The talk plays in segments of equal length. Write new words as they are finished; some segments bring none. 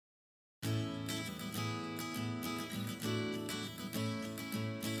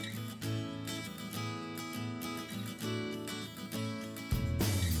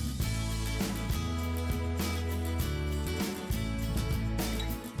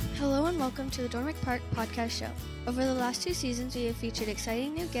welcome to the Dormick Park Podcast Show. Over the last 2 seasons, we have featured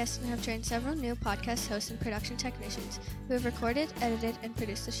exciting new guests and have trained several new podcast hosts and production technicians who have recorded, edited, and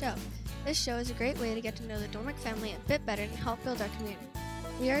produced the show. This show is a great way to get to know the Dormick family a bit better and help build our community.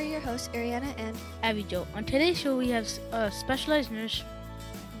 We are your hosts, Ariana and Avi. On today's show, we have a specialized nurse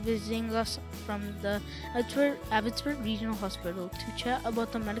visiting us from the Abbotsford Regional Hospital to chat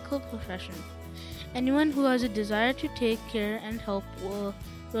about the medical profession. Anyone who has a desire to take care and help will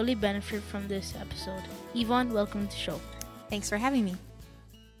really benefit from this episode. Yvonne, welcome to the show. Thanks for having me.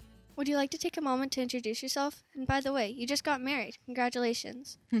 Would you like to take a moment to introduce yourself? And by the way, you just got married.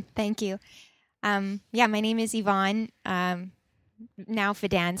 Congratulations. Thank you. My name is Yvonne, now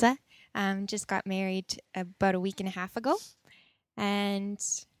Fidanza. Just got married about a week and a half ago. And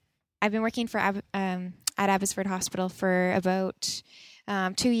I've been working at Abbotsford Hospital for about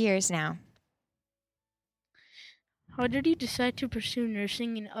 2 years now. How did you decide to pursue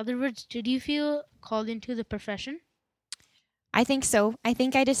nursing? In other words, did you feel called into the profession? I think so. I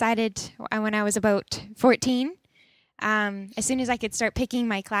think I decided when I was about 14. As soon as I could start picking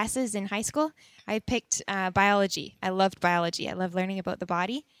my classes in high school, I picked biology. I loved biology. I loved learning about the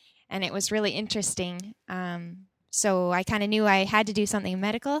body, and it was really interesting. So I kind of knew I had to do something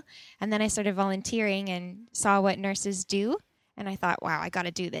medical, and then I started volunteering and saw what nurses do, and I thought, wow, I got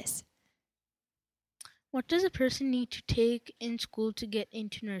to do this. What does a person need to take in school to get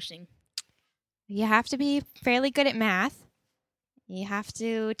into nursing? You have to be fairly good at math. You have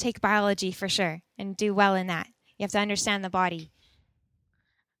to take biology for sure and do well in that. You have to understand the body.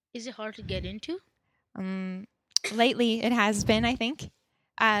 Is it hard to get into? Lately, it has been, I think.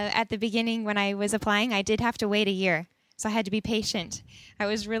 At the beginning, when I was applying, I did have to wait a year. So I had to be patient. I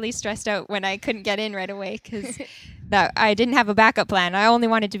was really stressed out when I couldn't get in right away because I didn't have a backup plan. I only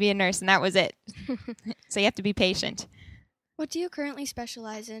wanted to be a nurse, and that was it. So you have to be patient. What do you currently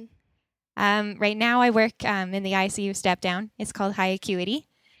specialize in? Right now, I work in the ICU step-down. It's called high acuity.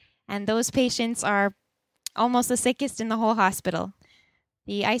 And those patients are almost the sickest in the whole hospital.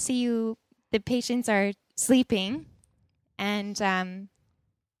 The ICU, the patients are sleeping, and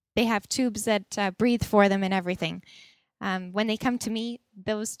they have tubes that breathe for them and everything. When they come to me,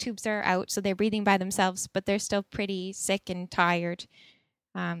 those tubes are out, so they're breathing by themselves, but they're still pretty sick and tired.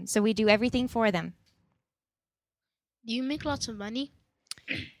 So we do everything for them. Do you make lots of money?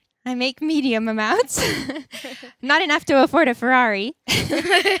 I make medium amounts. Not enough to afford a Ferrari,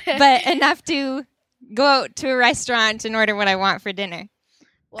 but enough to go out to a restaurant and order what I want for dinner.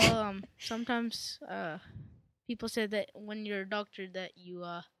 Well, sometimes people say that when you're a doctor that you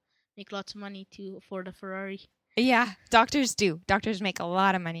make lots of money to afford a Ferrari. Yeah, doctors do. Doctors make a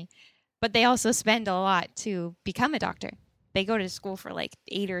lot of money, but they also spend a lot to become a doctor. They go to school for like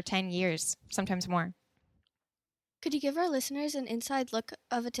 8 or 10 years, sometimes more. Could you give our listeners an inside look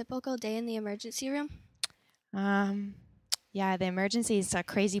of a typical day in the emergency room? Yeah, the emergency is a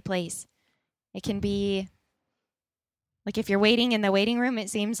crazy place. It can be, like if you're waiting in the waiting room, it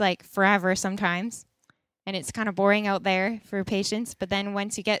seems like forever sometimes. And it's kind of boring out there for patients. But then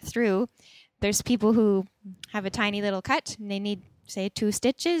once you get through, there's people who have a tiny little cut and they need, say, 2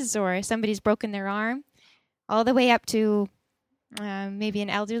 stitches, or somebody's broken their arm, all the way up to maybe an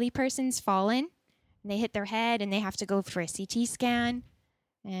elderly person's fallen and they hit their head and they have to go for a CT scan.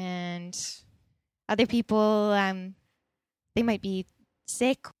 And other people, they might be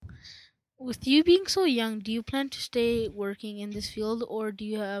sick. With you being so young, do you plan to stay working in this field, or do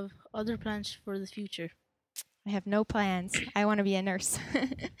you have other plans for the future? I have no plans. I want to be a nurse.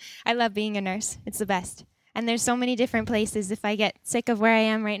 I love being a nurse. It's the best. And there's so many different places. If I get sick of where I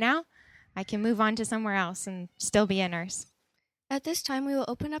am right now, I can move on to somewhere else and still be a nurse. At this time, we will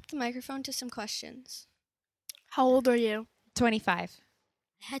open up the microphone to some questions. How old are you? 25.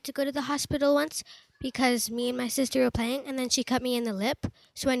 I had to go to the hospital once because me and my sister were playing, and then she cut me in the lip,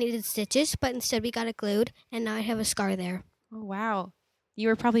 so I needed stitches, but instead we got it glued, and now I have a scar there. Oh, wow. You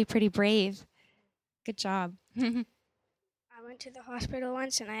were probably pretty brave. Good job. I went to the hospital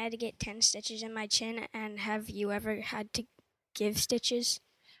once, and I had to get 10 stitches in my chin, and have you ever had to give stitches?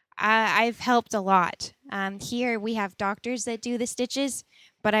 I've helped a lot. Here we have doctors that do the stitches,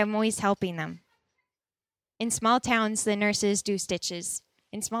 but I'm always helping them. In small towns, the nurses do stitches.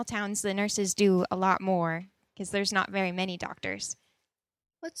 In small towns, the nurses do a lot more because there's not very many doctors.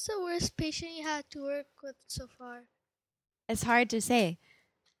 What's the worst patient you had to work with so far? It's hard to say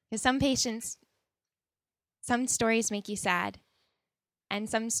because some stories make you sad and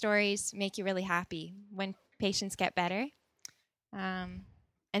some stories make you really happy when patients get better.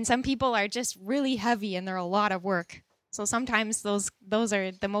 And some people are just really heavy and they're a lot of work. So sometimes those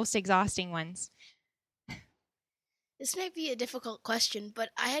are the most exhausting ones. This might be a difficult question, but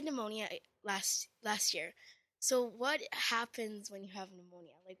I had pneumonia last year. So what happens when you have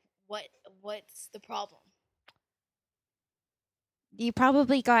pneumonia? Like what's the problem? You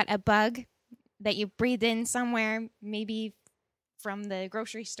probably got a bug that you breathed in somewhere, maybe from the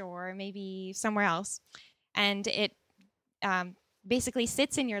grocery store, or maybe somewhere else, and it basically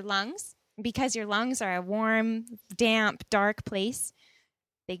sits in your lungs. Because your lungs are a warm, damp, dark place,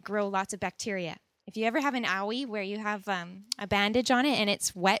 they grow lots of bacteria. If you ever have an owie where you have a bandage on it and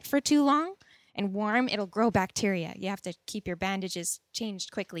it's wet for too long and warm, it'll grow bacteria. You have to keep your bandages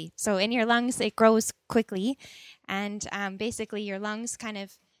changed quickly. So in your lungs, it grows quickly, and basically your lungs kind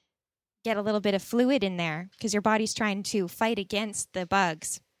of get a little bit of fluid in there because your body's trying to fight against the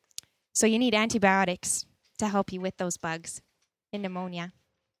bugs. So you need antibiotics to help you with those bugs in pneumonia.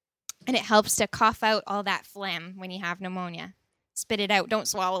 And it helps to cough out all that phlegm when you have pneumonia. Spit it out. Don't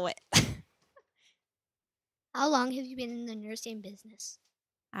swallow it. How long have you been in the nursing business?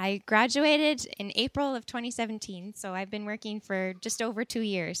 I graduated in April of 2017, so I've been working for just over 2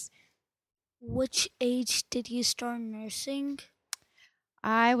 years. Which age did you start nursing?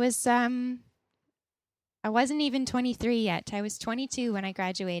 I wasn't even 23 yet. I was 22 when I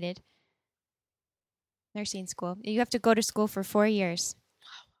graduated nursing school. You have to go to school for 4 years.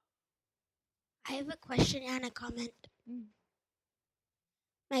 I have a question and a comment.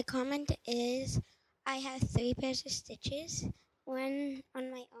 My comment is I have 3 pairs of stitches. One on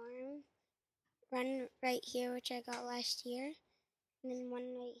my arm, one right here, which I got last year, and then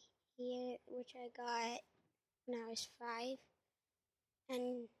one right here, which I got when I was 5.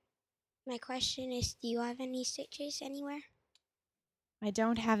 And my question is, do you have any stitches anywhere? I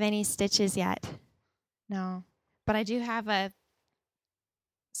don't have any stitches yet. No. But I do have a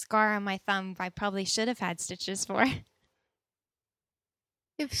scar on my thumb I probably should have had stitches for.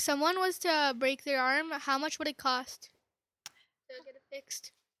 If someone was to break their arm, how much would it cost to get it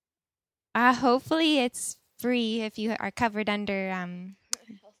fixed? Hopefully it's free if you are covered under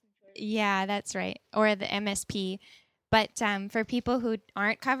yeah, that's right, or the MSP. But for people who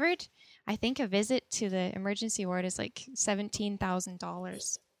aren't covered, I think a visit to the emergency ward is like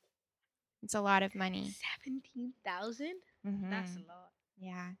 $17,000. It's a lot of money. 17,000? Mm-hmm. That's a lot.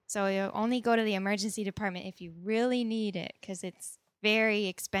 Yeah. So you only go to the emergency department if you really need it, because it's very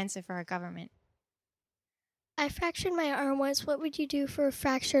expensive for our government. I fractured my arm once. What would you do for a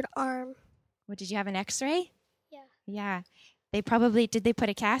fractured arm? What, did you have an x-ray? Yeah. Yeah. Did they put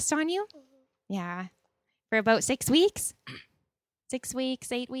a cast on you? Mm-hmm. Yeah. For about 6 weeks? 6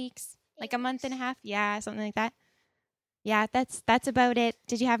 weeks, 8 weeks? Like a month and a half? Yeah, something like that. Yeah, that's about it.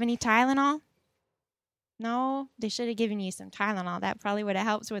 Did you have any Tylenol? No? They should have given you some Tylenol. That probably would have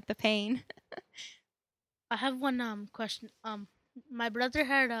helped with the pain. I have one question. My brother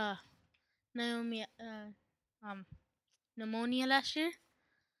had pneumonia last year.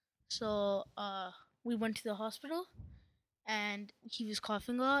 So we went to the hospital and he was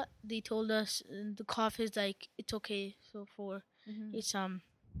coughing a lot. They told us the cough is like it's okay. So it's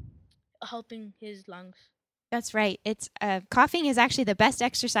helping his lungs. That's right. It's coughing is actually the best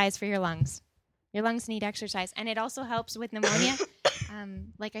exercise for your lungs. Your lungs need exercise, and it also helps with pneumonia.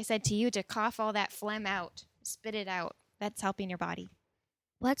 Like I said to you, to cough all that phlegm out, spit it out. That's helping your body.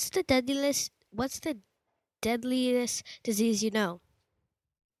 What's the deadliest disease you know?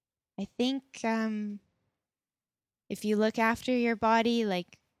 I think if you look after your body,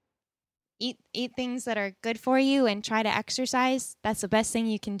 like eat things that are good for you and try to exercise, that's the best thing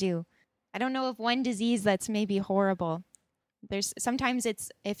you can do. I don't know of one disease that's maybe horrible. Sometimes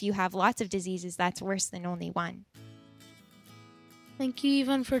it's if you have lots of diseases, that's worse than only one. Thank you,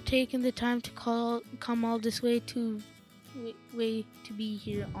 Yvonne, for taking the time to come all this way to be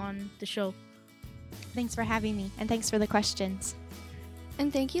here on the show. Thanks for having me, and thanks for the questions.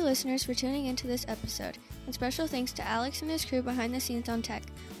 And thank you, listeners, for tuning into this episode. And special thanks to Alex and his crew behind the scenes on tech.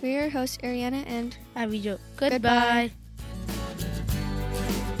 We are your hosts, Ariana and Avi. Goodbye.